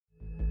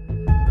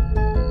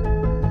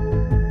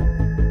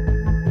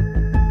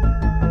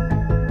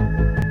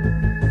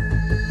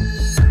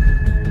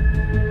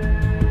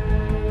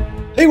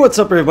Hey, what's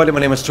up everybody, my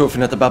name is Trophy,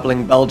 the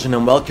Babbling Belgian,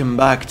 and welcome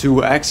back to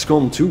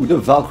XCOM 2, the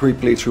Valkyrie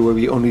playthrough, where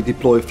we only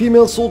deploy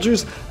female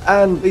soldiers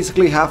and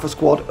basically half a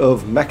squad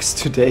of mechs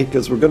today,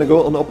 because we're gonna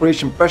go on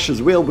Operation Precious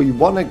Whale. We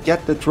wanna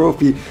get the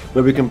trophy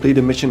where we complete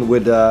a mission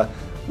with,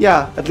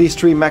 at least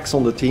 3 mechs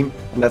on the team,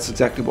 and that's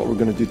exactly what we're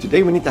gonna do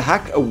today. We need to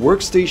hack a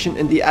workstation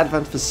in the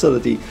Advent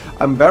facility.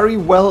 I'm very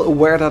well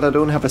aware that I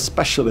don't have a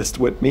specialist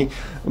with me,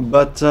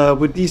 but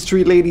with these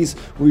 3 ladies,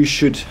 we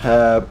should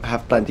have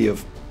plenty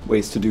of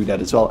ways to do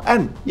that as well.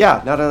 And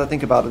yeah, now that I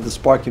think about it, the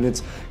spark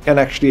units can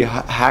actually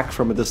hack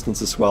from a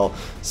distance as well.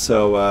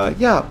 So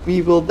yeah,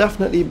 we will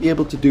definitely be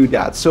able to do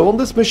that. So on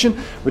this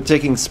mission, we're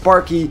taking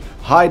Sparky,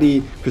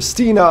 Heidi,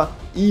 Christina,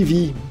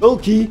 Evie,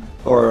 Bulky,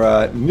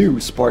 our new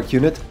spark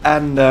unit,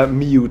 and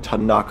Miyu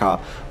Tanaka,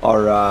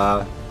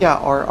 our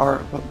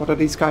what are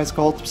these guys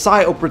called?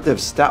 Psi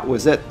operatives. That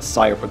was it,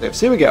 Psi operatives.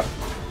 Here we go.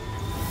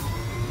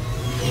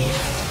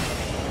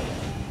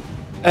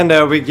 And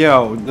there we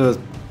go.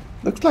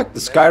 Looks like the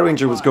Sky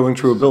Ranger was going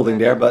through a building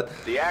there, but...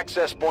 The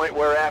access point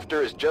we're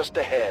after is just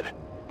ahead.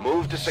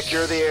 Move to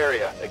secure the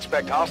area.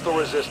 Expect hostile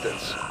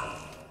resistance.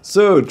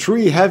 So,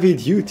 3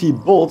 heavy-duty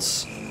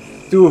bolts,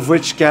 2 of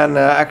which can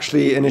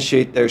actually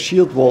initiate their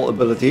shield wall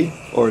ability.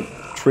 Or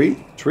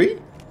 3? 3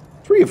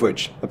 of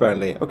which,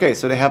 apparently. Okay,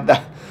 so they have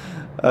that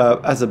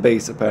as a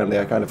base, apparently.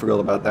 I kind of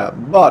forgot about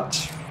that.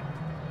 But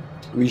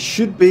we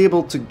should be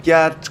able to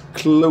get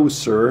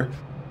closer.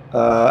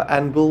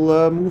 And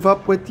we'll move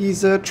up with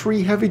these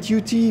 3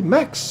 heavy-duty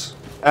mechs.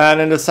 And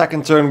in the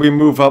second turn we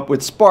move up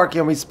with Sparky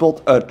and we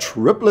spot a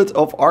triplet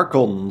of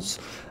Archons.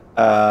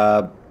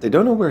 They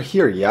don't know we're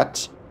here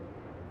yet,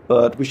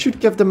 but we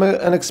should give them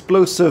an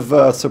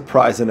explosive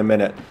surprise in a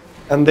minute.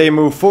 And they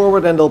move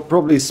forward and they'll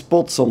probably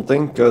spot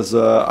something, because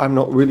I'm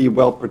not really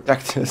well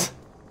protected.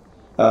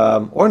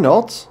 Or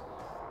not.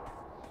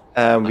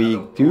 And we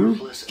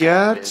do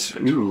get...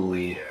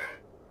 Ooh,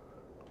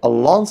 a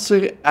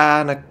Lancer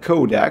and a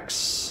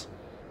Codex,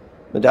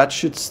 but that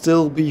should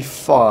still be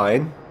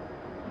fine.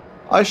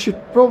 I should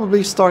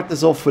probably start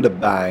this off with a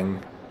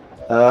bang.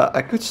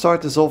 I could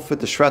start this off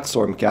with the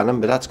Shredstorm cannon,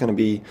 but that's going to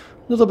be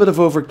a little bit of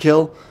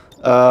overkill.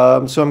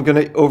 So I'm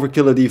going to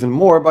overkill it even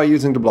more by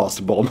using the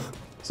Blaster Bomb.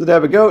 So there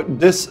we go.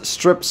 This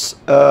strips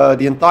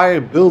the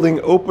entire building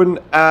open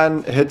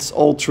and hits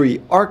all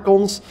 3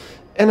 Archons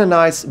in a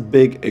nice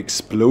big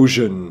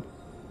explosion.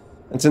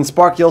 And since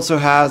Sparky also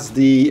has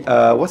the,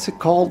 what's it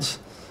called?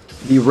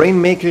 The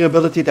Rainmaker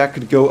ability that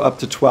could go up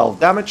to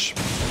 12 damage.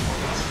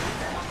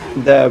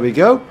 There we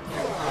go.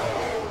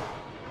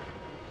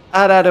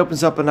 And that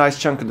opens up a nice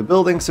chunk of the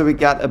building, so we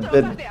get a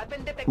bit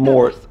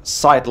more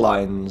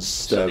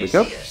sightlines. There we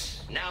go.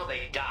 Now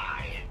they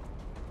die.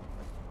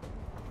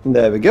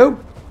 There we go.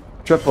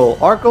 Triple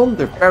Archon.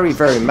 They're very,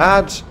 very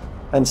mad.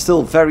 And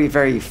still very,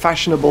 very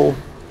fashionable.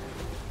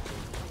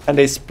 And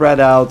they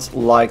spread out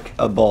like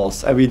a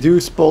boss. And we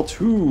do spot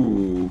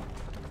who?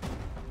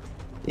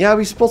 Yeah,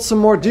 we spot some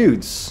more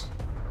dudes.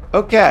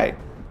 Okay.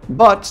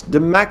 But the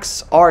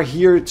mechs are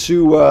here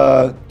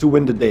to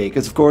win the day.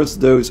 Because of course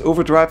those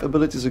overdrive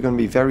abilities are going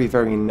to be very,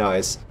 very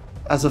nice.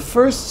 As a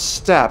first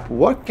step,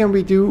 what can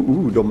we do?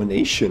 Ooh,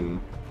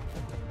 domination.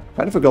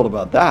 Kind of forgot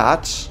about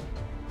that.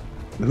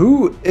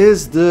 Who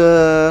is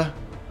the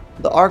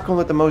Archon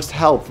with the most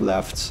health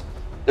left?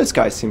 This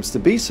guy seems to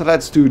be. So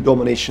let's do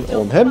domination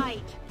on him.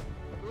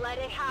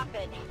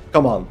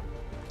 Come on.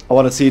 I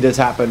want to see this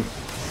happen.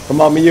 Come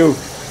on, Miyu.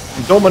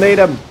 Dominate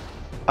him.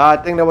 I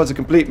think that was a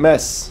complete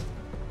mess.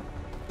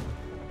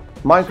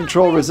 Mind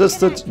control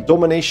resisted.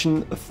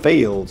 Domination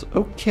failed.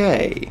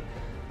 Okay.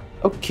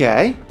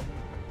 Okay.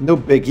 No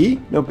biggie.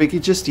 No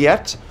biggie just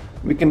yet.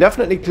 We can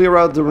definitely clear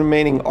out the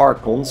remaining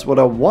Archons. What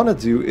I want to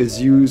do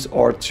is use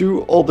our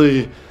 2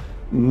 other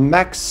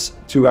mechs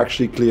to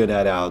actually clear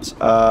that out.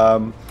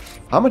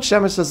 How much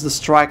damage does the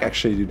strike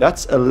actually do?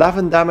 That's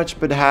 11 damage,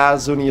 but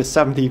has only a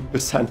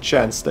 70%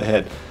 chance to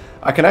hit.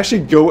 I can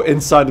actually go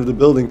inside of the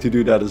building to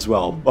do that as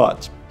well,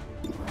 but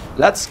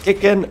let's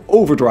kick in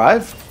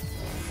overdrive.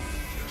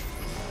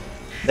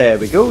 There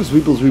we go,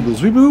 zweeble, zweeble,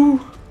 zweeble.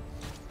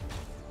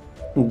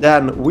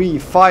 Then we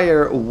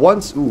fire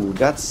once. Ooh,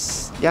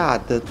 that's, yeah,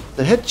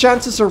 the hit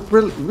chances are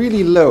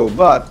really low,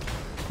 but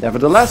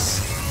nevertheless,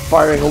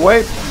 firing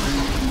away.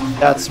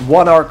 That's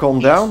 1 Archon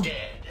down.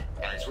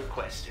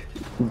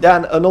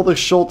 Then another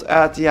shot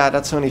at, yeah,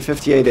 that's only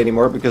 58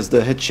 anymore because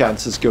the hit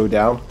chances go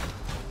down.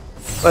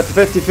 But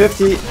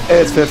 50-50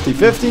 is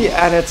 50-50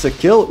 and it's a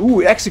kill.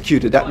 Ooh,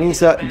 executed. That means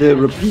that the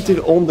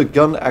repeater on the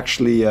gun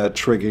actually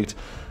triggered.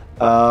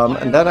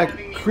 And then I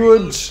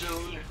could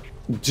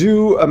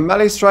do a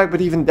melee strike, but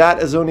even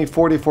that is only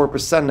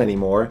 44%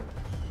 anymore.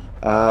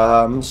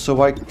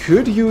 So I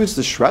could use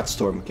the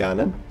Shredstorm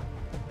cannon.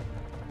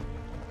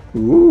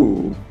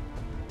 Ooh.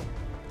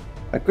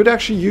 I could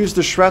actually use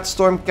the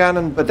Shredstorm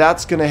cannon, but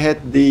that's gonna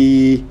hit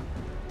the...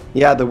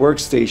 yeah, the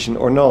workstation,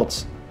 or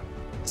not.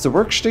 Is the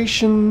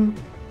workstation...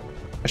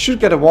 I should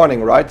get a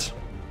warning, right?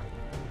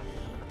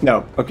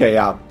 No. Okay,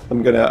 yeah.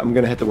 I'm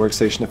gonna hit the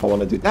workstation if I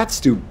want to do... That's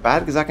too bad,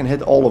 because I can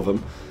hit all of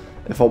them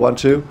if I want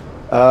to.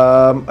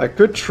 I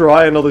could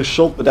try another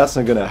shot, but that's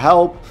not gonna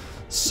help.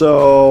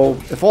 So,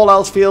 if all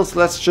else fails,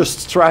 let's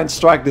just try and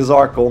strike this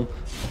Archon.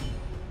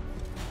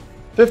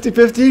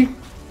 50-50?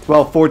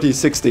 Well,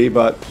 40-60,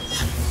 but...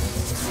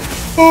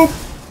 Boop!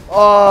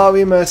 Oh,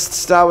 we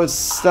missed. That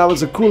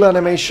was a cool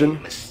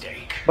animation.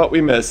 But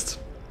we missed.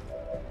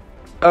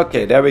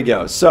 Okay, there we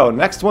go. So,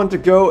 next one to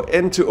go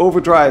into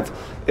overdrive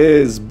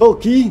is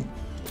Bulky.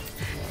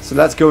 So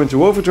let's go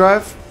into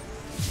overdrive.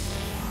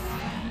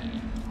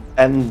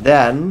 And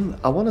then,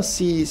 I want to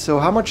see, so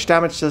how much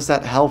damage does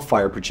that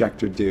Hellfire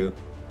projector do?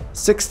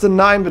 6 to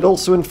 9, but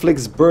also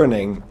inflicts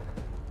burning.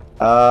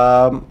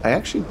 I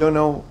actually don't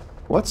know,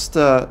 what's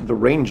the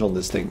range on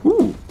this thing?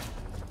 Ooh,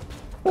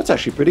 that's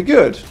actually pretty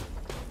good.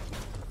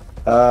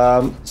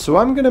 So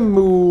I'm gonna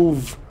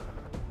move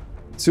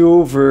to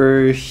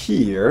over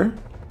here.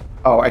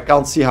 Oh, I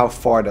can't see how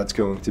far that's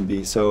going to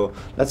be, so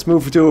let's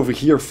move to over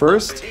here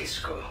first.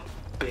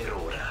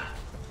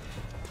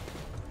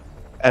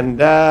 And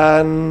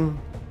then,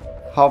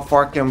 how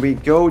far can we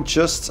go?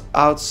 Just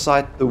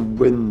outside the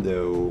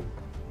window.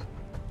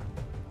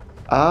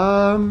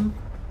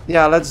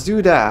 Yeah, let's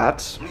do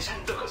that.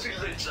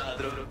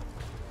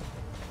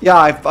 Yeah,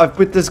 I've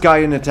put this guy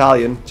in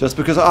Italian, just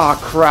because, ah,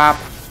 crap.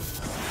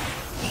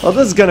 Well,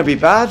 this is gonna be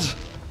bad.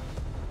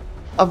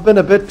 I've been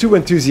a bit too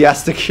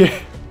enthusiastic here.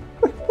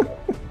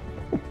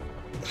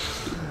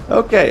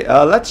 Okay,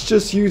 let's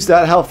just use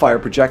that Hellfire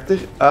projector.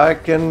 I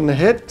can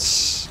hit...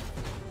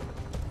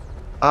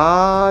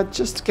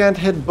 just can't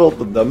hit both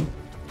of them.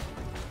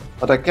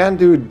 But I can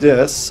do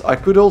this. I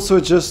could also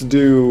just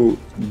do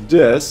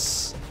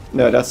this.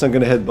 No, that's not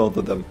gonna hit both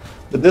of them.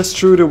 But this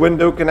through the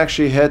window can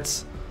actually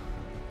hit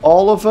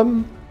all of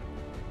them.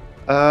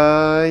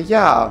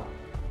 Yeah.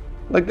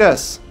 Like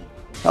this.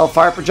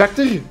 Hellfire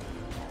projector.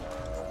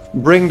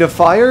 Bring the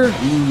fire.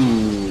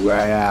 Ooh,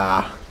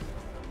 yeah.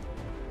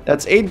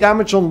 That's 8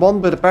 damage on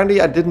one, but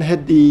apparently I didn't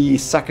hit the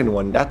second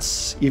one.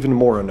 That's even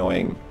more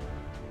annoying.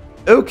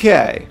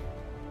 Okay.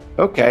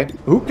 Okay,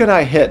 who can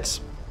I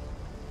hit?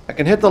 I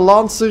can hit the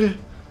Lancer,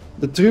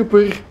 the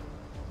Trooper,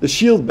 the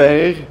Shield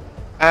Bearer,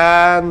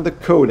 and the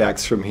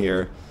Codex from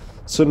here.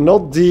 So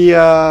not the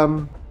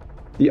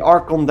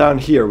Archon down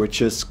here,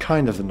 which is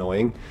kind of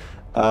annoying.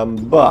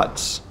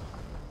 But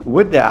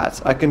with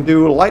that, I can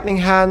do Lightning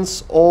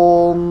Hands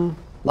on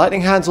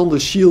the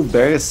Shield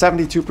Bearer,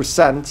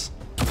 72%.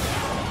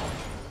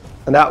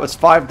 And that was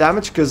 5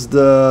 damage, because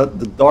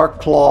the Dark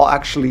Claw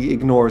actually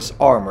ignores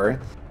armor.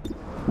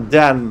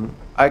 Then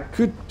I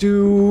could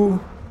do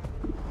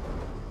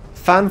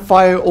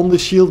Fanfire on the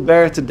Shield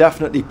Bearer to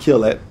definitely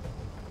kill it.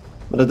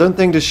 But I don't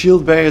think the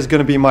Shield Bearer is going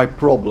to be my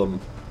problem.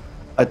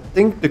 I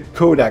think the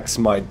Codex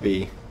might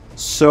be.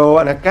 So,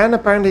 and I can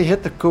apparently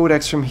hit the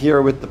Codex from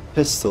here with the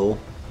pistol.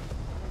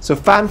 So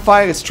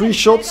Fanfire is 3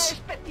 shots.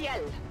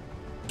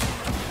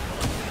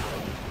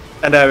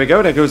 And there we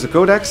go, there goes the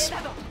Codex.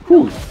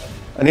 Whew.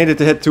 I needed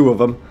to hit 2 of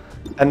them.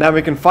 And then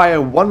we can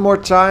fire one more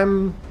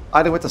time.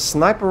 Either with the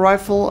sniper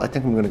rifle, I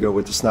think I'm gonna go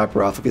with the sniper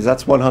rifle because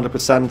that's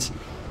 100%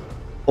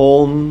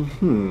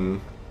 on.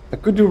 I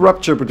could do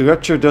rupture, but the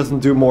rupture doesn't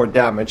do more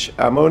damage.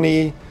 I'm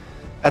only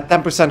at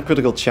 10%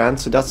 critical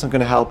chance, so that's not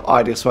gonna help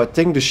either. So I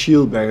think the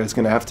Shield Bearer is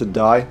gonna have to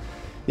die.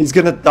 He's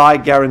gonna die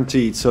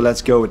guaranteed, so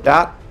let's go with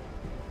that.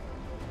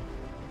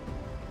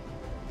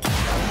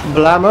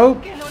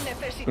 Blammo.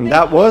 And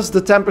that was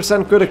the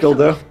 10% critical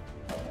though.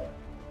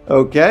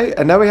 Okay,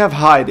 and now we have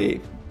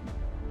Heidi.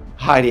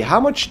 Heidi, how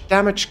much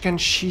damage can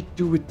she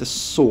do with the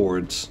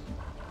sword?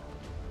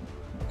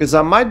 Because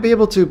I might be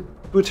able to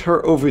put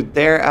her over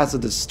there as a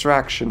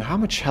distraction. How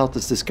much health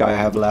does this guy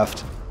have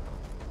left?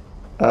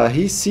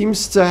 He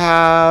seems to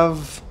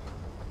have...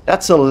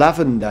 That's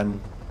 11 then.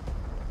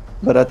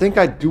 But I think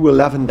I do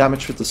 11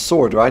 damage with the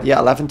sword, right? Yeah,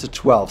 11 to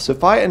 12. So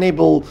if I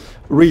enable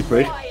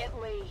Reaper,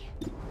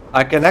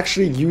 I can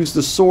actually use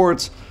the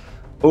sword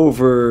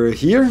over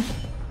here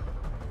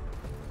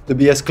to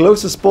be as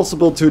close as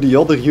possible to the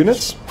other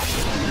units.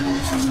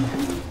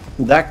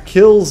 That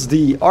kills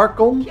the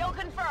Archon.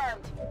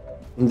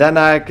 And then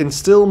I can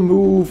still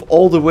move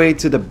all the way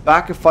to the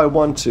back if I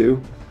want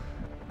to.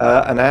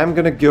 And I am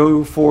gonna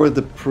go for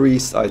the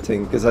Priest, I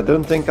think, because I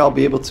don't think I'll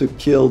be able to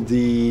kill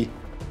the...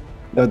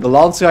 No, the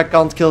Lancer I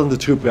can't kill and the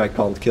Trooper I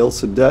can't kill.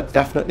 So that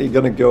definitely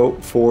gonna go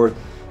for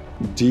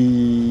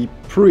the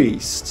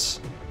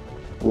Priests.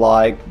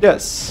 Like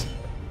this.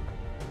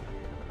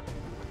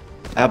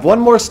 I have one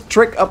more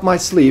trick up my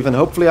sleeve and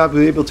hopefully I'll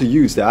be able to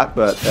use that,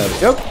 but there we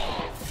go.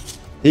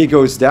 He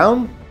goes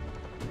down.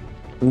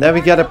 And then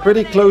we get a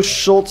pretty close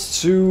shot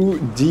to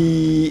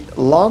the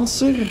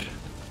Lancer.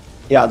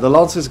 Yeah, the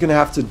Lancer is going to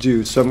have to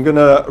do. So I'm going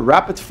to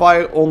rapid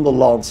fire on the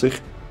Lancer.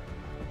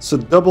 So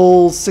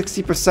double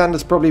 60%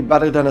 is probably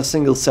better than a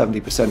single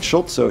 70%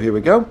 shot. So here we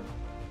go.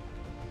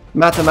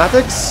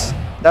 Mathematics.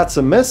 That's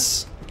a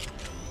miss.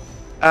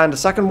 And the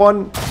second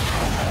one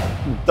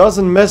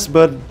doesn't miss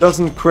but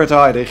doesn't crit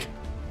either.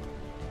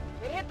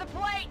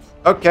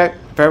 Okay,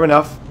 fair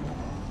enough.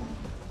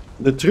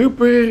 The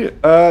trooper,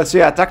 so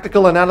yeah,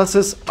 tactical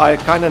analysis, I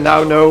kind of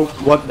now know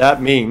what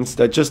that means.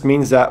 That just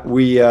means that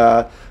we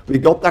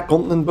got that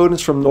continent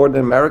bonus from Northern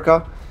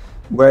America,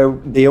 where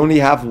they only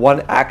have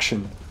one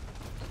action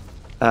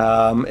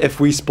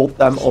if we spot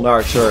them on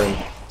our turn.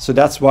 So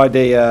that's why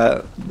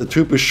the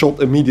trooper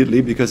shot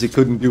immediately, because he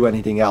couldn't do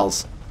anything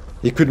else.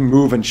 He couldn't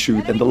move and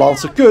shoot, and the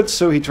Lancer could,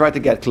 so he tried to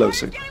get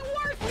closer.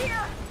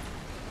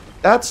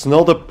 That's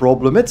not a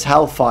problem, it's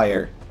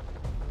Hellfire.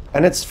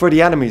 And it's for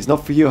the enemies,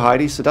 not for you,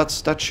 Heidi, so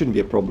that shouldn't be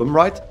a problem,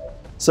 right?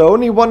 So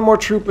only one more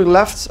trooper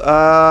left.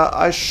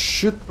 I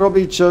should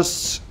probably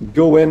just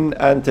go in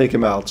and take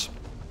him out.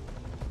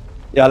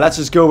 Yeah, let's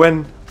just go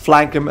in,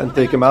 flank him and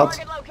take him out.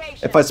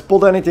 If I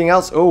spot anything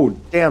else... Oh,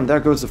 damn, there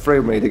goes the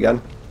frame rate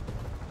again.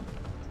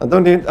 I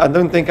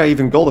don't think I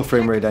even got a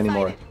frame rate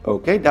anymore.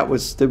 Okay, that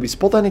was... Did we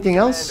spot anything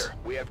else?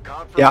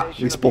 Yeah,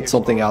 we spot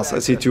something else. I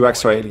see 2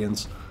 extra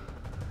aliens.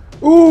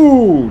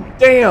 Ooh,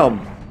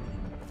 damn!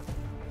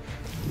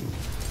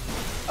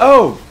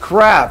 Oh,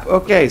 crap.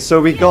 Okay,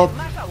 so we got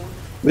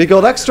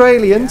extra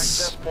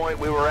aliens. The point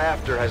we were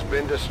after has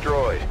been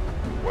destroyed.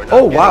 We're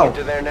not wow. getting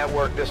into their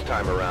network this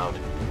time around.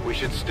 We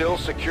should still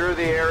secure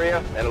the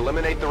area and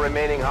eliminate the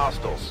remaining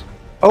hostiles.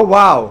 Oh,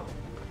 wow.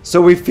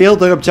 So we failed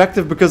the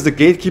objective because the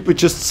gatekeeper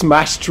just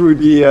smashed through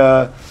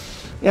the...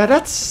 Yeah,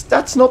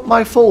 that's not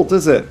my fault,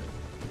 is it?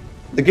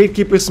 The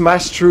gatekeeper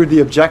smashed through the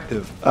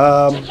objective.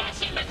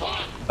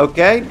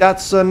 Okay,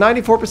 that's a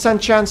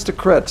 94% chance to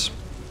crit.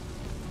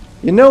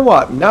 You know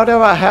what? Now that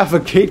I have a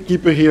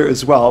gatekeeper here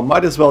as well,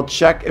 might as well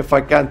check if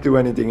I can't do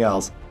anything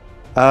else.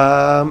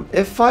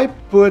 If I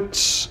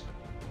put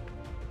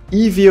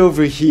Eevee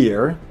over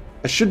here,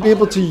 I should be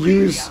able to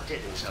use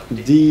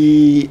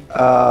the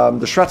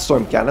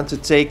Shredstorm Cannon to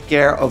take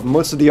care of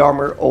most of the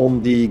armor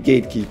on the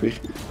gatekeeper.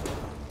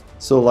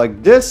 So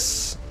like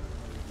this,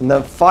 and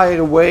then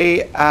fire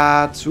away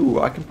at...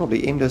 Ooh, I can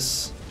probably aim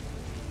this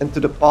into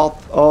the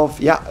path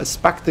of, yeah, a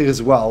Spectre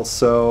as well.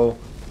 So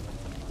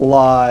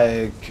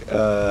like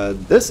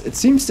this, it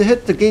seems to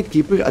hit the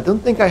gatekeeper. I don't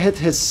think I hit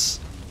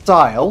his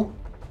tile.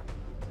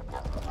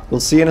 We'll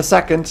see in a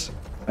second.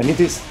 I need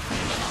this.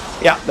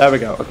 Yeah, there we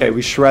go. Okay,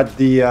 we shred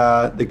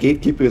the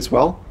gatekeeper as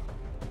well.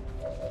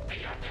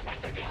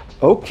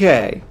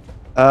 Okay.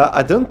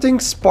 I don't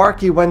think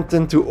Sparky went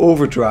into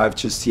overdrive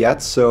just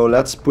yet, so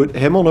let's put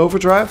him on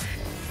overdrive.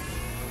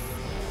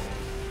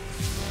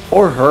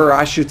 Or her,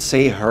 I should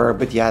say her,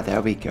 but yeah,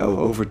 there we go.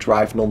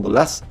 Overdrive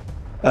nonetheless.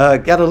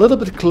 Get a little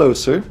bit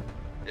closer.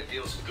 It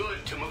feels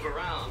good to move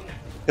around.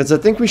 Because I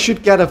think we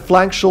should get a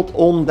flank shot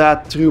on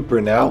that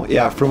trooper now.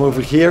 Yeah, from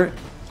over here.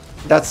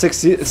 That's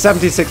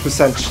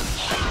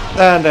 76%.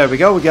 And there we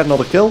go, we get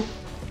another kill.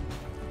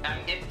 An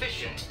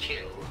efficient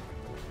kill.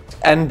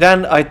 And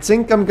then I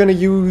think I'm gonna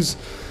use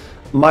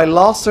my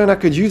last turn. I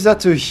could use that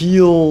to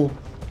heal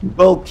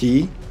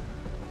Bulky,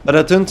 but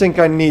I don't think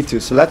I need to.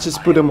 So let's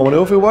just put him on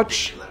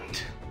Overwatch.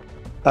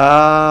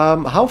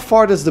 How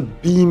far does the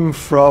beam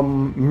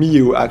from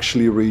Mew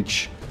actually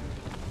reach?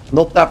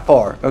 Not that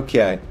far.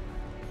 Okay.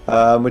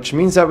 Which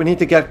means that we need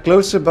to get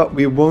closer, but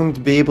we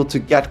won't be able to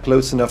get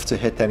close enough to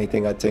hit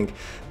anything, I think.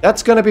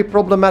 That's gonna be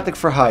problematic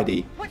for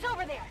Heidi. What's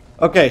over there?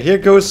 Okay, here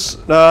goes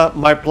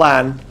my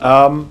plan.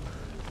 I'm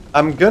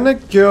gonna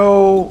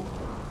go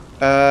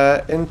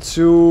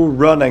into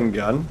run and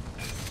gun.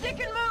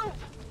 Stick and move.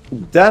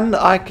 Then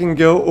I can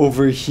go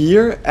over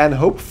here and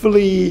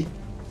hopefully...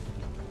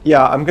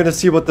 Yeah, I'm gonna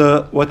see what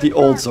the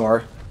odds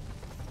are.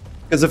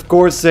 Because of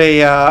course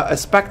a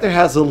Spectre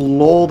has a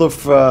lot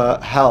of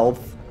health.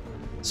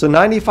 So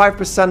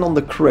 95% on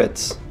the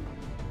crit.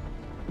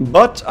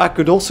 But I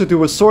could also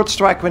do a sword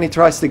strike when he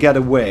tries to get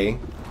away.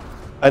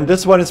 And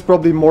this one is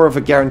probably more of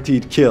a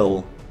guaranteed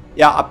kill.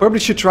 Yeah, I probably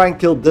should try and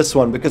kill this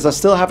one, because I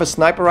still have a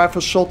sniper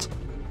rifle shot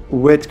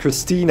with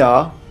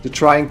Christina to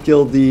try and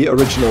kill the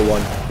original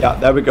one. Yeah,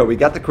 there we go. We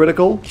got the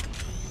critical.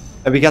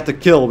 And we got the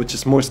kill, which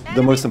is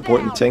the most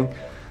important thing.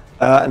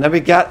 And then we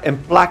got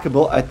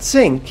Implacable. I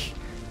think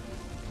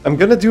I'm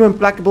gonna do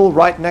Implacable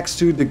right next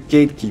to the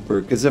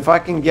gatekeeper, because if I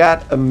can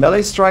get a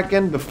melee strike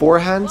in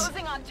beforehand,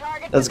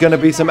 that's gonna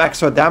be some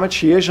extra damage.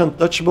 He is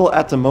untouchable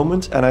at the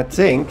moment, and I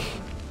think...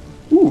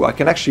 Ooh, I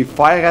can actually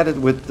fire at it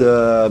with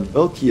the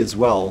Bulky as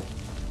well.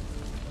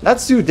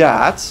 Let's do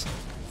that.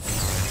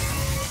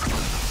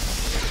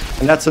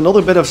 And that's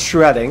another bit of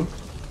shredding.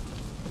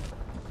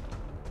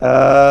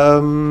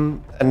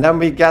 And then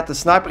we get the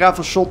sniper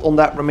rifle shot on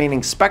that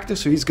remaining Spectre,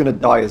 so he's gonna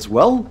die as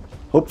well.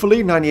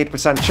 Hopefully,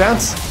 98%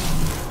 chance.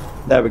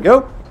 There we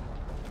go.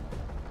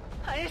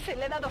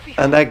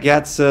 And that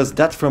gets us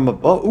that from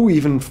above. Ooh,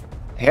 even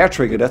hair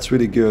trigger, that's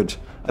really good.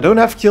 I don't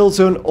have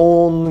Killzone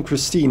on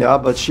Christina,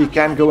 but she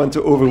can go into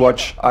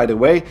Overwatch either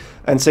way.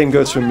 And same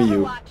goes for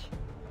Miyu.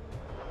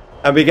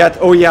 And we get,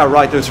 oh yeah,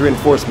 right, those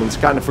reinforcements.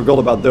 Kind of forgot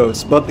about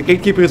those. But the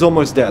gatekeeper is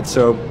almost dead,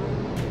 so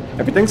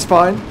everything's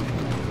fine.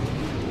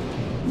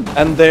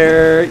 And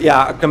there,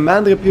 yeah, a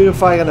commander, a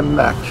purifier, and a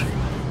mech.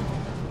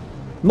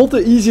 Not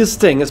the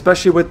easiest thing,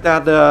 especially with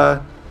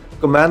that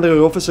commander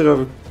or officer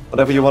or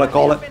whatever you want to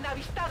call it.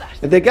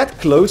 If they get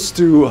close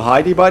to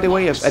Heidi, by the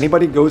way, if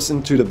anybody goes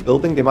into the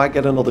building, they might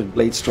get another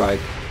blade strike.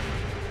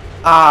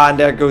 Ah, and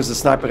there goes the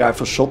sniper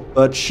rifle shot,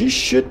 but she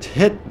should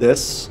hit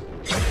this.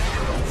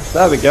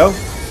 There we go.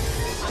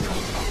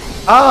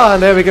 Ah,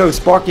 and there we go.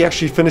 Sparky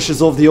actually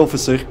finishes off the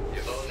officer.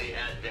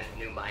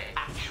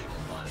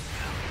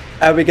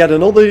 And we get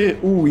another...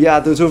 Ooh, yeah,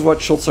 those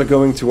Overwatch shots are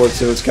going towards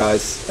those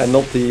guys. And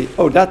not the...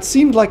 Oh, that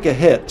seemed like a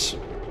hit.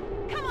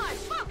 Come on,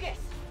 focus.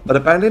 But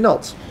apparently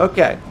not.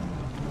 Okay.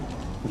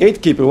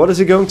 Gatekeeper, what is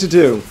he going to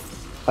do?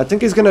 I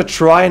think he's gonna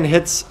try and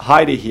hit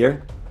Heidi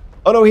here.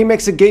 Oh no, he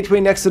makes a gateway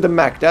next to the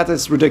mech. That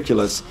is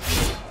ridiculous.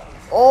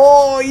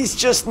 Oh, he's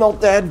just not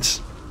dead.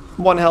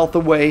 1 health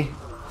away.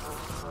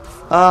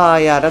 Ah,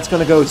 yeah, that's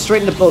gonna go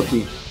straight into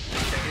Bulky.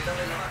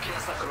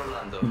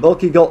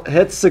 Bulky got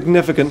hit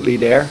significantly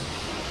there.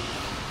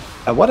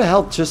 And what the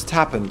hell just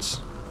happened?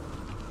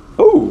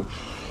 Oh.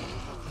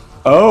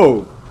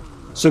 Oh.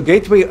 So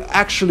gateway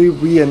actually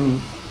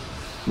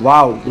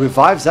wow,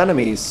 revives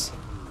enemies.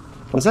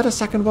 Was that a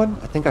second one?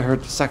 I think I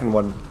heard the second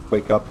one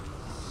wake up.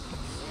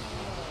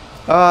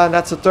 And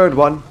that's the third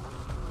one.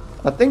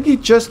 I think he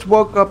just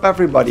woke up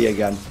everybody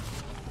again.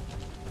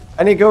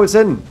 And he goes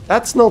in.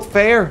 That's not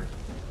fair.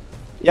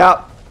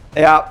 Yeah.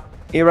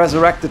 He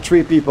resurrected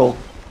 3 people.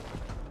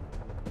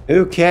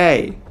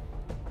 Okay.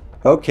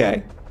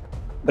 Okay.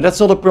 But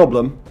that's not a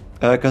problem.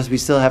 Because we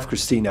still have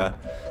Christina.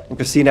 And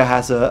Christina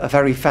has a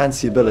very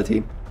fancy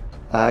ability.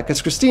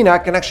 Because Christina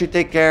can actually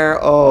take care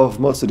of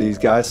most of these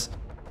guys.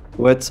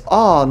 With...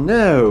 Oh,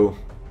 no.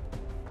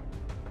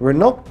 We're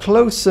not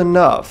close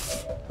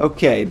enough.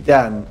 Okay,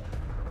 then.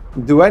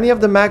 Do any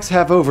of the mechs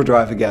have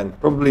overdrive again?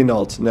 Probably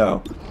not,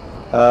 no.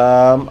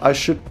 I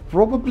should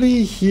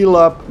probably heal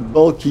up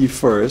Bulky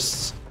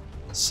first.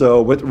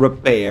 So, with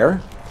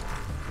repair.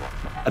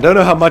 I don't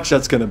know how much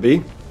that's gonna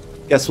be.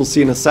 Guess we'll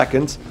see in a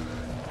second.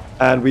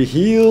 And we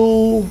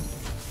heal...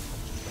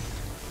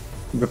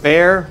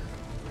 Repair...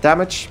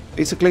 Damage,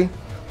 basically.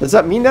 Does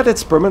that mean that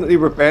it's permanently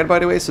repaired, by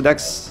the way? So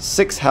that's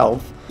 6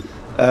 health.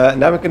 And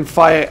then we can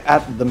fire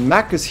at the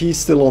mech, because he's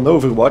still on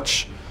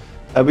Overwatch.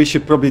 And we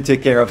should probably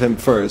take care of him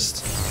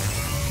first.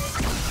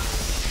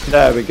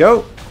 There we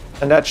go.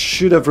 And that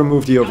should have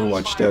removed the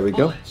Overwatch. There we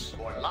go.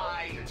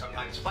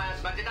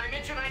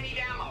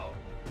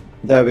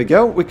 There we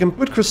go. We can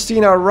put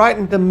Christina right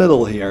in the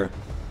middle here.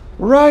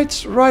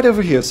 Right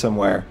over here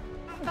somewhere.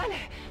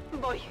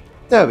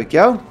 There we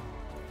go.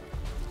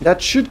 That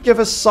should give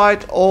us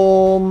sight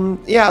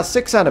on... Yeah,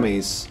 6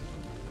 enemies.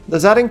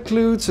 Does that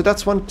include... So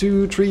that's 1,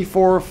 2, 3,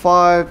 4,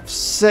 5,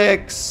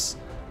 6...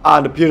 Ah,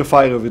 and the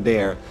Purifier over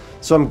there.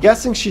 So I'm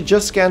guessing she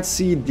just can't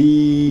see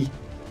the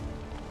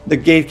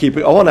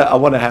Gatekeeper. I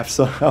wanna have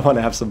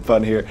some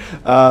fun here.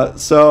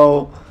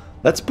 So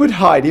let's put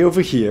Heidi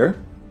over here.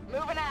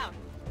 Moving out.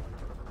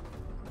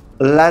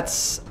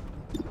 Let's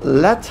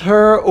let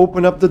her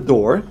open up the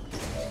door.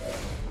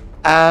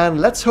 And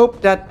let's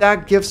hope that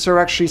that gives her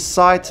actually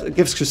sight,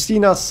 gives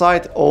Christina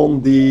sight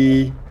on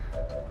the...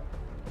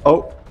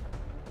 Oh,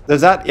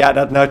 does that? Yeah,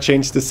 that now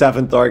changed to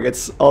 7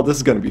 targets. Oh, this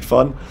is gonna be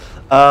fun.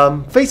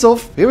 Face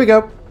off, here we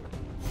go.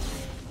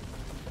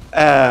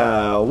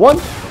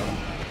 1.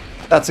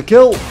 That's a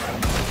kill.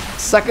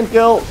 2nd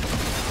kill.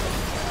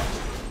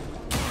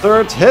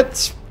 3rd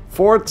hit.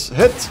 4th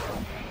hit.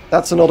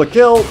 That's another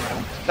kill.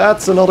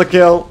 That's another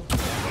kill.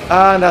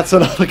 And that's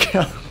another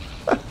kill.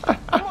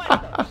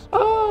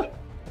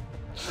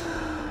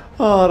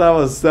 Oh, that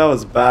was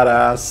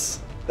badass.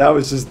 That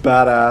was just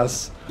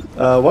badass.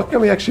 What can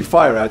we actually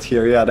fire at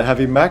here? Yeah, the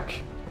heavy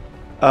mech.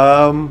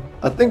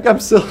 I think I'm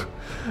still...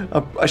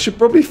 I should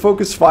probably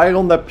focus fire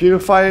on that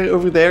Purifier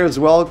over there as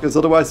well, because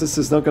otherwise this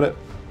is not gonna...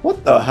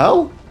 What the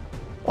hell?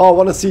 Oh, I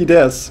want to see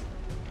this.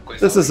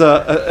 This is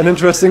an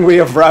interesting way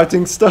of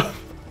routing stuff.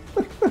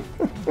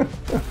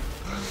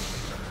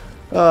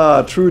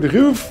 Through the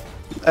roof.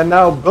 And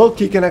now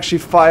Bulky can actually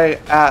fire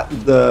at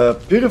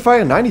the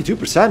Purifier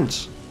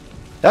 92%.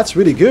 That's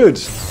really good.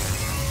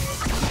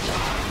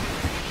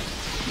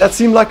 That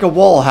seemed like a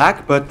wall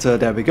hack, but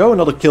there we go.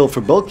 Another kill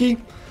for Bulky.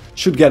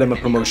 Should get him a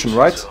promotion,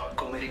 right?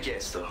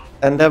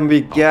 And then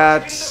we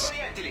get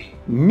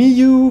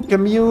Miyu.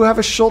 Can Miyu have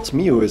a shot?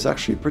 Miyu is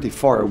actually pretty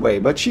far away,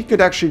 but she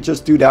could actually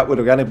just do that with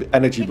her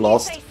energy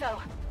blast.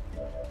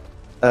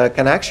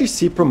 Can I actually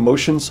see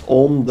promotions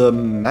on the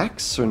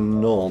max or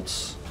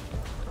not?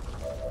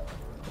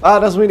 Ah,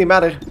 doesn't really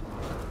matter.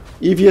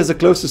 Evie is the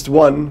closest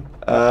one,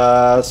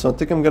 so I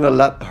think I'm gonna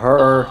let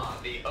her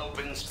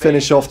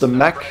finish off the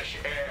mech.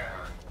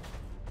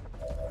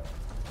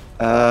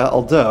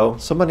 Although,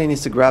 somebody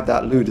needs to grab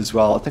that loot as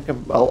well. I think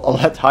I'll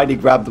let Heidi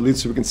grab the loot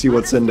so we can see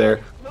what's in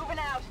there.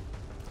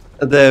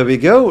 There we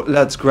go,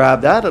 let's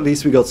grab that. At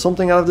least we got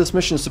something out of this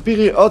mission.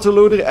 Superior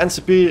autoloader and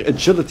superior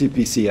agility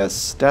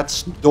PCS.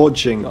 That's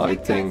dodging, I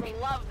think.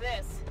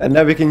 And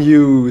then we can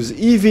use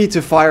Evie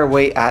to fire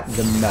away at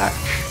the mech.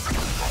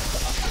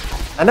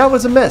 And that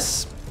was a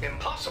miss.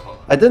 Impossible.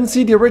 I didn't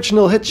see the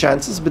original hit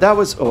chances, but that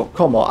was... Oh,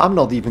 come on, I'm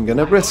not even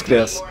gonna risk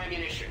this.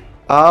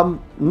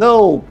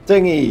 No,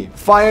 thingy,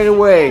 fire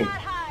away.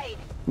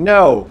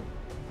 No.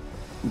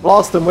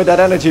 Blast them with that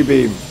energy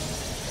beam.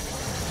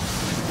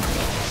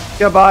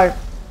 Goodbye.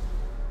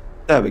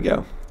 There we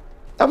go.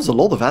 That was a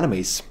lot of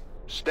enemies.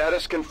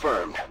 Status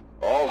confirmed.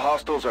 All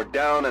hostiles are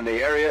down and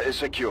the area is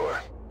secure.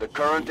 The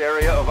current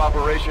area of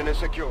operation is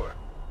secure.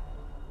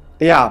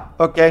 Yeah,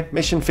 okay.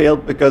 Mission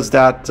failed because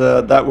that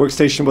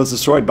workstation was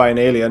destroyed by an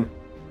alien.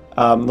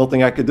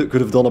 Nothing I could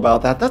have done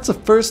about that. That's the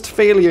first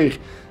failure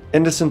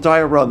in this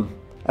entire run.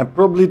 And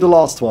probably the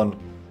last one.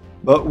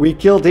 But we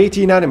killed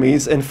 18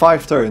 enemies in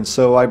 5 turns,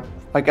 so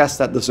I guess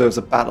that deserves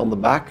a pat on the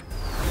back.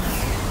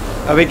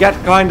 And we get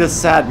kind of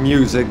sad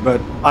music,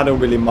 but I don't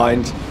really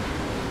mind.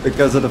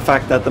 Because of the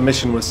fact that the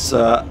mission was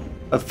a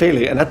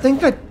failure. And I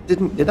think I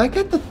didn't... Did I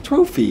get the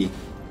trophy?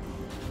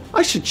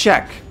 I should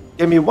check.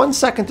 Give me 1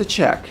 second to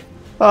check.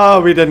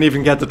 Oh, we didn't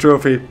even get the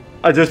trophy.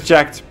 I just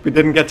checked. We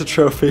didn't get the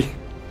trophy.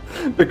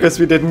 Because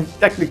we didn't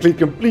technically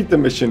complete the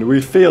mission. We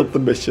failed the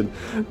mission.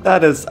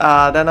 That is...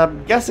 then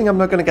I'm guessing I'm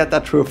not going to get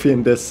that trophy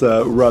in this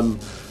run.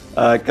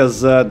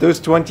 Because those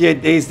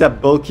 28 days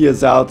that Bulky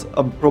is out,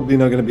 I'm probably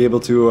not going to be able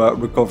to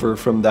recover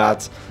from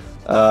that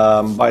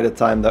by the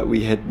time that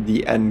we hit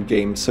the end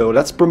game. So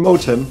let's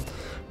promote him.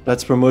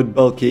 Let's promote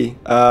Bulky.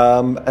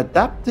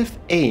 Adaptive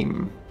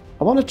aim.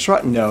 I want to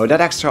try... No, that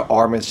extra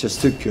arm is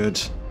just too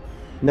good.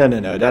 No.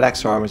 That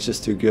extra arm is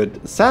just too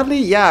good. Sadly,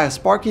 yeah,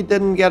 Sparky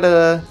didn't get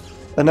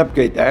an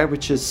upgrade there,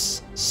 which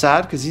is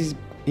sad because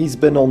he's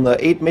been on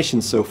 8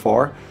 missions so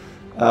far.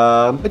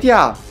 But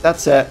yeah,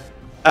 that's it.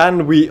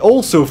 And we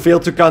also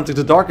failed to counter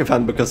the Dark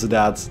Event because of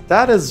that.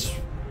 That is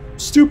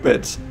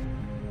stupid.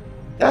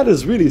 That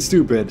is really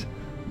stupid.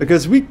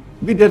 Because we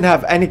didn't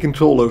have any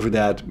control over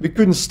that. We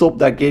couldn't stop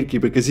that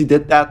gatekeeper because he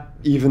did that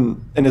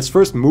even in his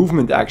first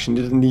movement action.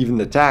 He didn't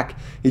even attack.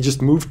 He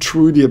just moved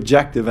through the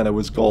objective and it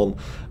was gone.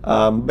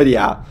 But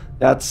yeah,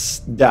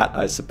 that's that,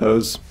 I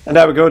suppose. And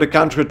there we go, the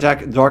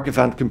counterattack Dark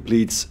Event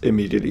completes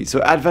immediately.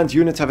 So Advent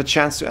units have a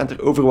chance to enter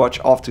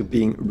Overwatch after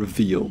being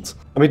revealed.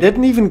 And we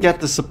didn't even get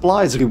the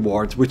supplies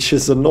reward, which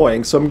is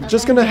annoying. So I'm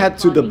just gonna head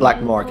to the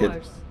black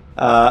market.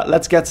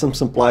 Let's get some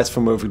supplies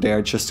from over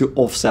there just to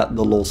offset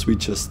the loss we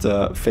just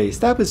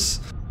faced. That was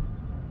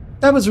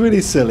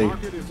really silly.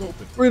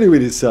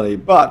 Really silly.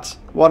 But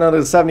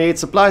 178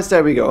 supplies,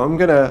 there we go. I'm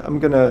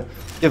gonna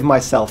give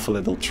myself a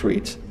little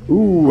treat.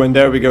 Ooh, and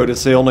there we go. The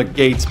Psionic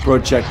Gates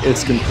project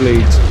is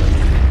complete.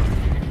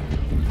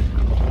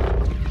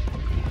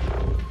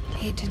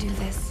 Hate to do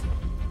this,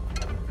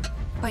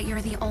 but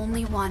you're the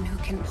only one who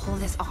can pull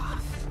this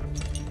off.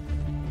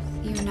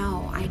 You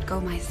know I'd go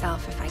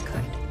myself if I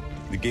could.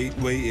 The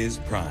gateway is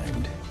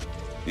primed.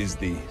 Is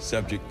the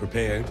subject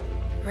prepared?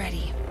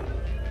 Ready.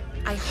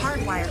 I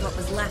hardwired what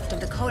was left of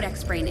the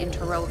Codex brain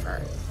into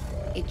Rover.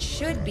 It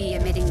should be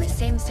emitting the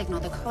same signal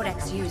the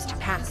Codex used to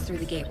pass through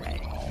the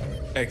gateway.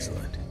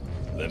 Excellent.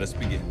 Let us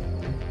begin.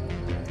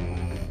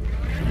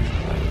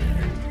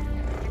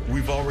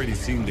 We've already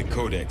seen the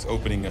Codex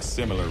opening a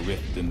similar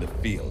rift in the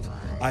field.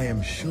 I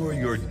am sure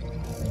your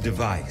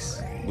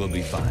device will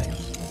be fine.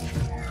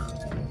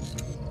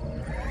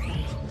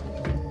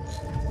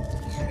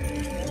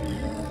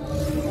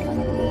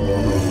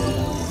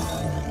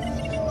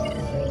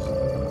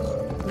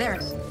 There.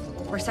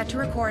 We're set to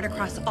record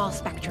across all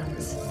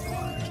spectrums.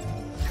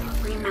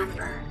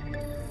 Remember,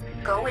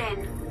 go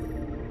in,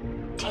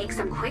 take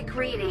some quick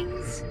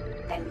readings,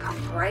 then come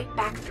right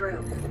back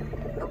through.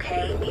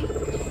 Okay?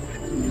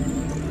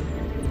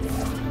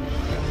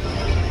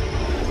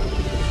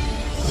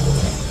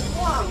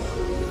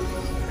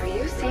 Whoa. Are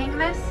you seeing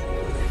this?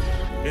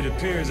 It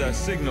appears our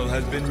signal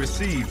has been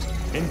received.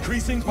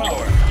 Increasing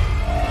power.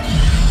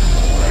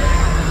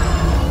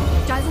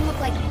 Doesn't look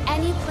like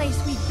any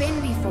place we've been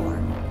before.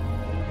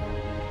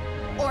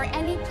 Or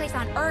any place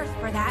on Earth,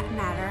 for that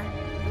matter.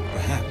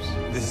 Perhaps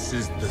this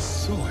is the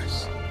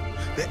source.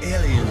 The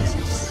aliens'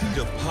 seat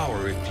of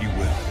power, if you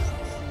will.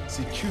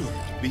 Secured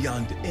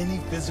beyond any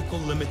physical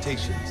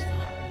limitations.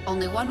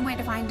 Only one way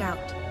to find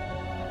out.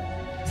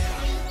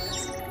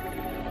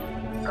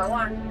 Go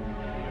on.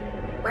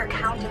 We're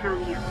counting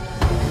on you.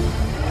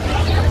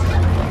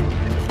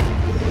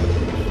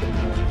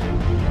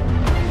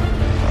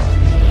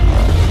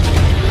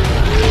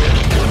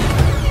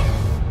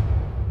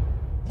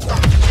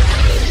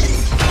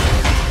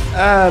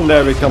 And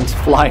there he comes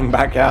flying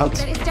back out.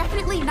 That is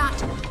definitely not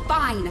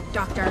fine,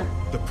 Doctor.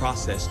 The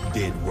process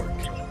did work.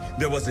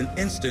 There was an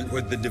instant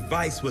where the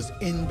device was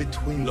in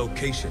between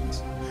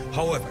locations.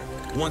 However,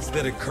 once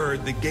that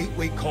occurred, the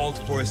gateway called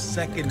for a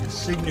second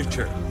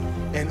signature,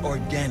 an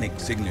organic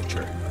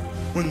signature.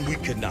 When we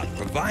could not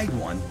provide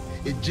one,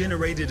 it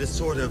generated a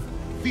sort of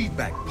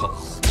feedback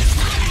pulse.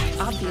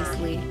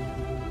 Obviously.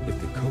 If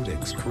the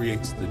Codex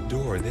creates the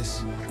door,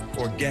 this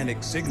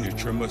organic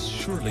signature must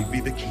surely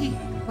be the key.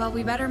 Well,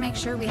 we better make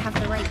sure we have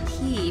the right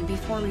key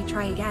before we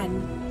try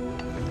again.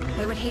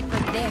 I would hate for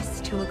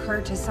this to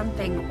occur to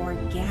something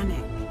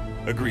organic.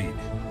 Agreed.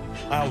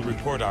 I'll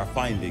report our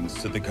findings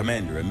to the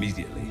commander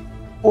immediately.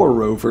 Or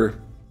Rover.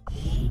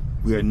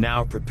 We are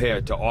now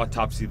prepared to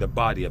autopsy the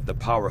body of the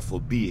powerful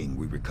being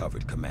we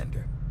recovered,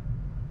 Commander.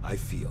 I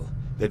feel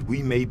that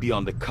we may be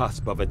on the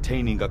cusp of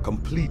attaining a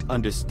complete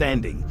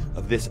understanding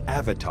of this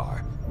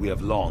avatar we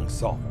have long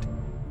sought.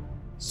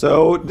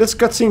 So this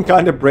cutscene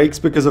kind of breaks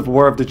because of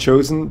War of the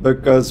Chosen,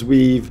 because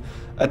we've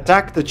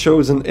attacked the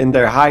Chosen in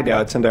their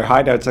hideouts, and their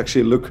hideouts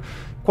actually look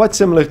quite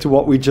similar to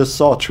what we just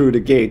saw through the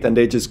gate, and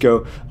they just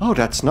go, oh,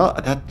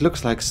 that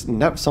looks like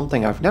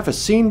something I've never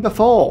seen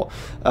before.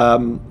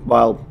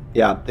 Well,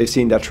 yeah, they've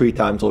seen that 3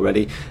 times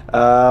already.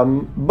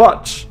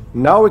 But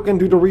now we can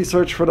do the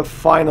research for the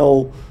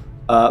final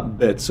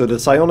bit. So the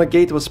Psionic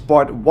Gate was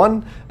part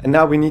 1, and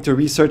now we need to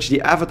research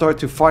the avatar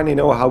to finally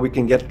know how we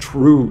can get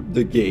through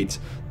the gate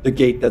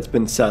that's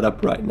been set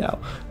up right now.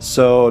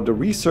 So the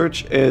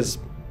research is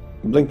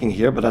blinking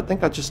here, but I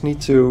think I just need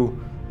to,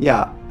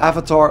 yeah,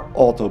 avatar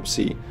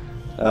autopsy.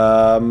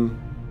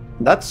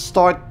 Let's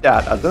start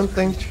that. I don't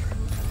think...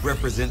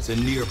 Represents a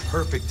near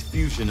perfect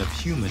fusion of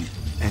human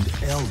and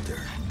elder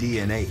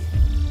DNA.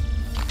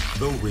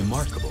 Though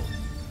remarkable,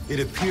 it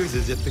appears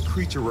as if the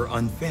creature were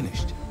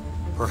unfinished.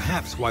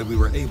 Perhaps why we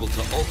were able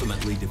to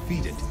ultimately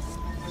defeat it.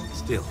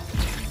 Still,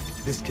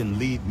 this can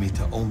lead me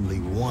to only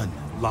one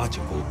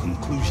logical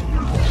conclusion.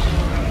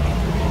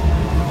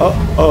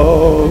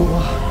 Uh-oh.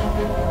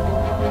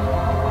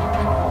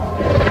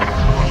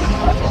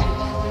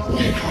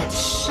 We had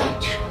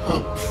such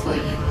hope for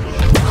you.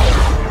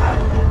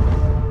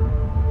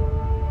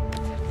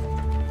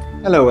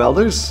 Hello,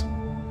 elders.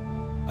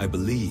 I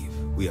believe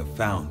we have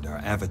found our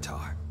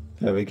avatar.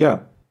 There we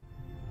go.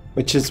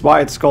 Which is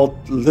why it's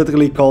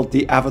literally called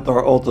the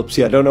Avatar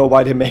Autopsy. I don't know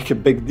why they make a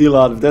big deal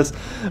out of this,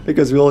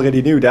 because we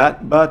already knew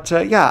that. But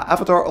yeah,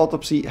 Avatar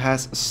Autopsy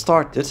has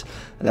started.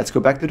 And let's go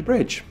back to the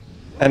bridge.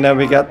 And then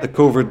we get the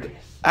covert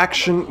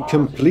action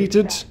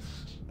completed.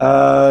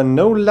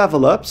 No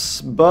level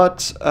ups,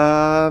 but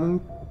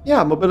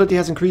yeah, mobility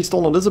has increased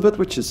on a little bit,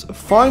 which is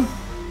fine.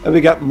 And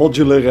we got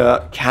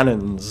modular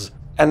cannons.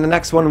 And the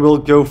next one will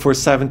go for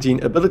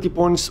 17 ability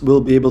points. We'll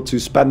be able to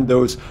spend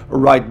those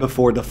right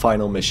before the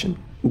final mission.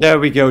 There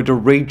we go, the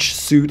Rage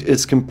suit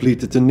is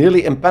completed. The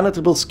nearly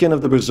impenetrable skin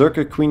of the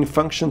Berserker Queen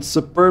functions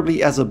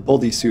superbly as a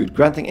bodysuit,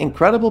 granting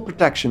incredible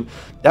protection,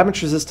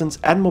 damage resistance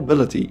and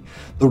mobility.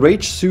 The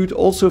Rage suit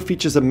also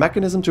features a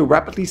mechanism to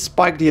rapidly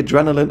spike the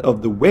adrenaline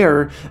of the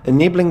wearer,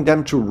 enabling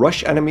them to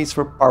rush enemies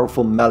for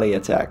powerful melee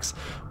attacks.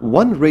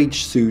 One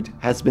Rage suit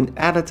has been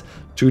added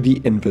to the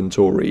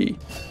inventory.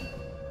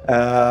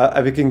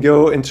 And we can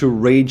go into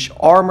Rage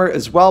Armor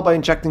as well by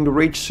injecting the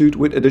Rage suit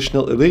with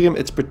additional Illyrium.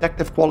 Its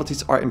protective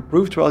qualities are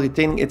improved while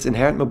retaining its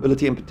inherent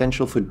mobility and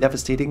potential for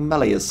devastating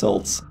melee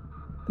assaults.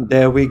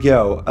 There we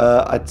go.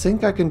 I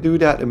think I can do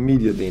that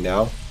immediately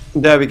now.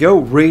 There we go,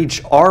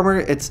 Rage Armor.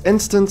 It's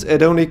instant.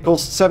 It only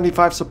costs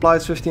 75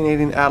 supplies, 15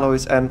 alien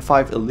alloys and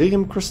 5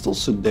 Illyrium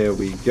crystals. So there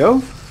we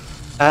go.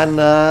 And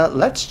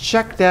let's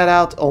check that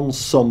out on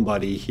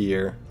somebody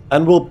here.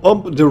 And we'll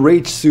pump the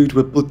Rage suit,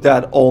 we'll put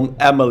that on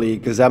Emily,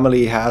 because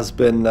Emily has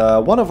been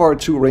one of our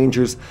 2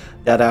 rangers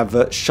that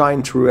have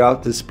shined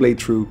throughout this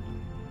playthrough.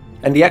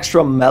 And the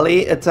extra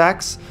melee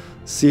attacks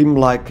seem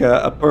like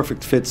a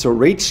perfect fit. So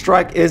Rage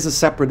Strike is a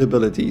separate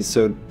ability,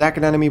 so attack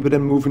an enemy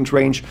within movement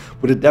range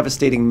with a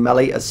devastating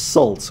melee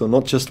assault. So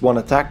not just one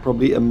attack,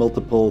 probably a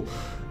multiple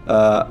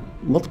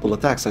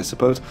attacks, I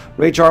suppose.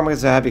 Rage Armor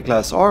is a heavy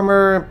class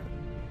armor,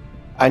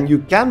 and you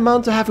can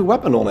mount a heavy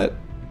weapon on it.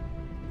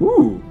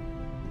 Ooh.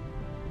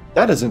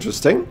 That is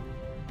interesting.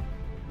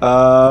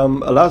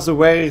 Allows the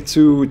wearer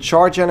to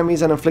charge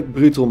enemies and inflict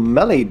brutal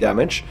melee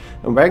damage.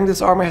 And wearing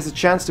this armor has a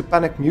chance to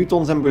panic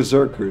mutons and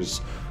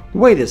berserkers.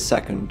 Wait a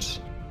second.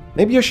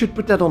 Maybe I should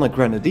put that on a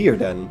grenadier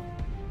then.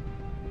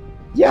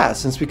 Yeah,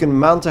 since we can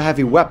mount a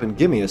heavy weapon,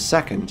 give me a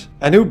second.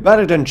 And who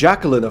better than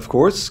Jacqueline, of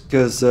course,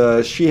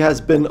 because she has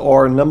been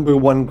our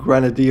 #1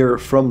 grenadier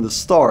from the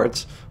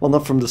start. Well,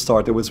 not from the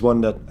start, there was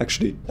one that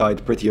actually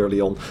died pretty early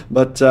on.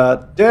 But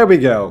there we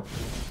go.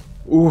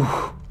 Ooh.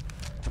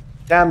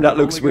 Damn, that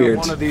looks weird.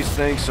 One of these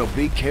things, so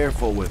be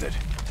careful with it.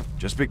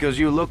 Just because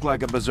you look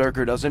like a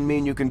berserker doesn't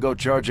mean you can go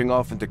charging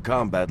off into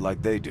combat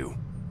like they do.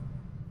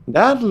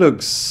 That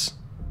looks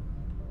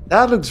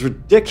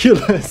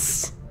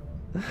ridiculous.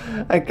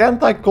 And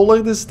can't I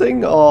color this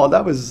thing? Oh,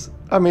 that was...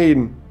 I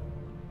mean...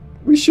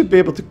 We should be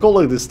able to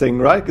color this thing,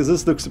 right? Because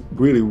this looks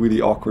really,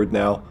 really awkward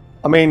now.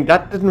 I mean,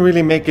 that didn't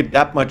really make it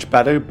that much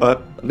better,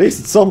 but at least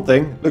it's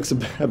something. It looks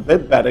a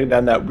bit better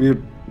than that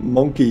weird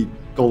monkey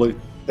color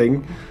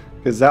thing.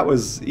 Because that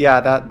was,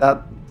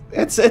 yeah,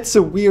 it's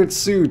a weird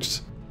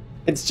suit.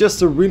 It's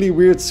just a really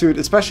weird suit,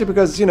 especially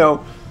because, you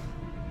know,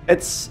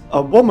 it's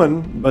a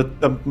woman, but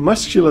the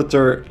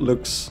musculature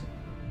looks,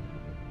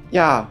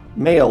 yeah,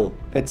 male.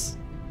 It's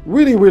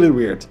really, really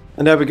weird.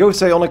 And there we go,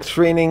 psionic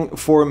training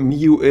for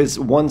Miu is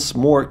once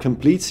more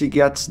complete. She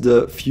gets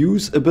the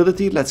Fuse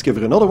ability. Let's give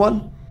her another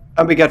one.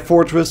 And we get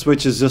Fortress,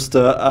 which is just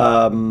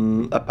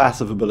a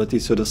passive ability.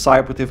 So the Psi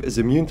Operative is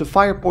immune to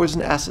fire,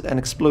 poison, acid and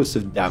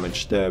explosive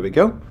damage. There we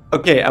go.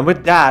 Okay, and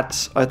with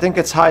that, I think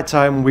it's high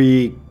time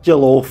we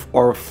kill off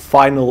our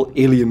final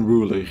alien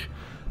ruler.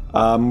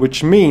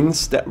 Which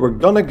means that we're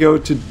gonna go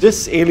to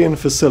this alien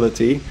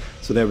facility.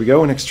 So So there we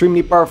go, an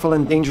extremely powerful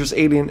and dangerous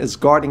alien is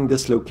guarding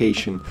this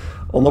location.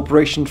 On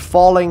Operation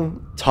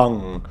Falling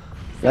Tongue.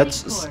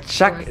 Let's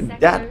check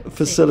that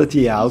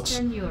facility out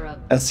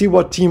and see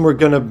what team we're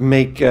gonna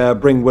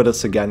bring with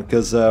us again,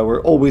 because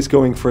we're always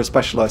going for a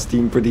specialized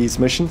team for these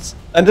missions.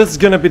 And this is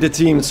gonna be the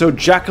team. So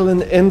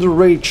Jacqueline in the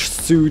Rage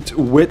suit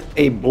with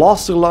a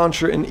blaster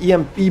launcher, an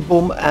EMP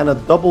bomb and a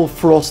double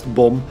frost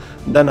bomb.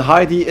 Then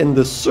Heidi in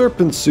the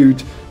Serpent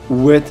suit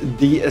with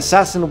the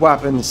assassin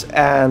weapons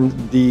and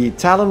the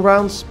Talon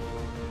rounds.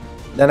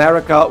 Then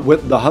Erica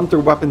with the hunter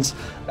weapons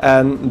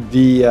and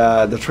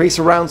the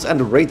tracer rounds and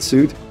the raid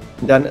suit.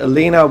 Then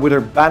Elena with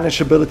her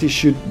banish ability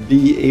should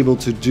be able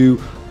to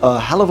do a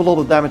hell of a lot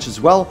of damage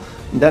as well.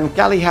 Then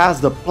Callie has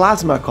the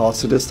plasma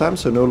caster this time,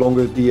 so no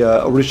longer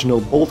the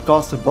original bolt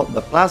caster, but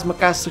the plasma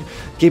caster,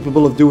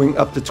 capable of doing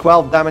up to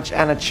 12 damage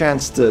and a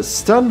chance to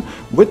stun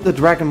with the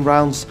dragon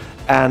rounds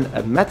and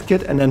a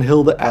medkit. And then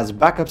Hilde as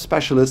backup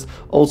specialist,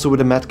 also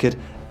with a medkit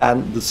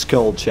and the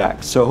skull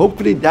jack. So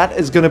hopefully that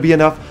is going to be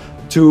enough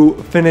to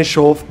finish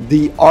off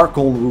the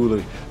Archon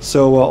ruler.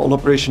 So on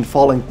Operation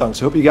Falling Tongue.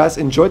 So hope you guys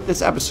enjoyed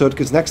this episode,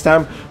 because next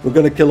time we're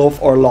gonna kill off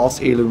our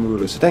last alien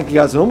ruler. So thank you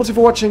guys enormously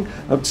for watching.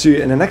 I hope to see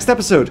you in the next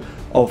episode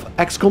of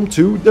XCOM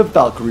 2 the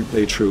Valkyrie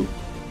playthrough.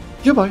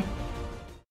 Goodbye.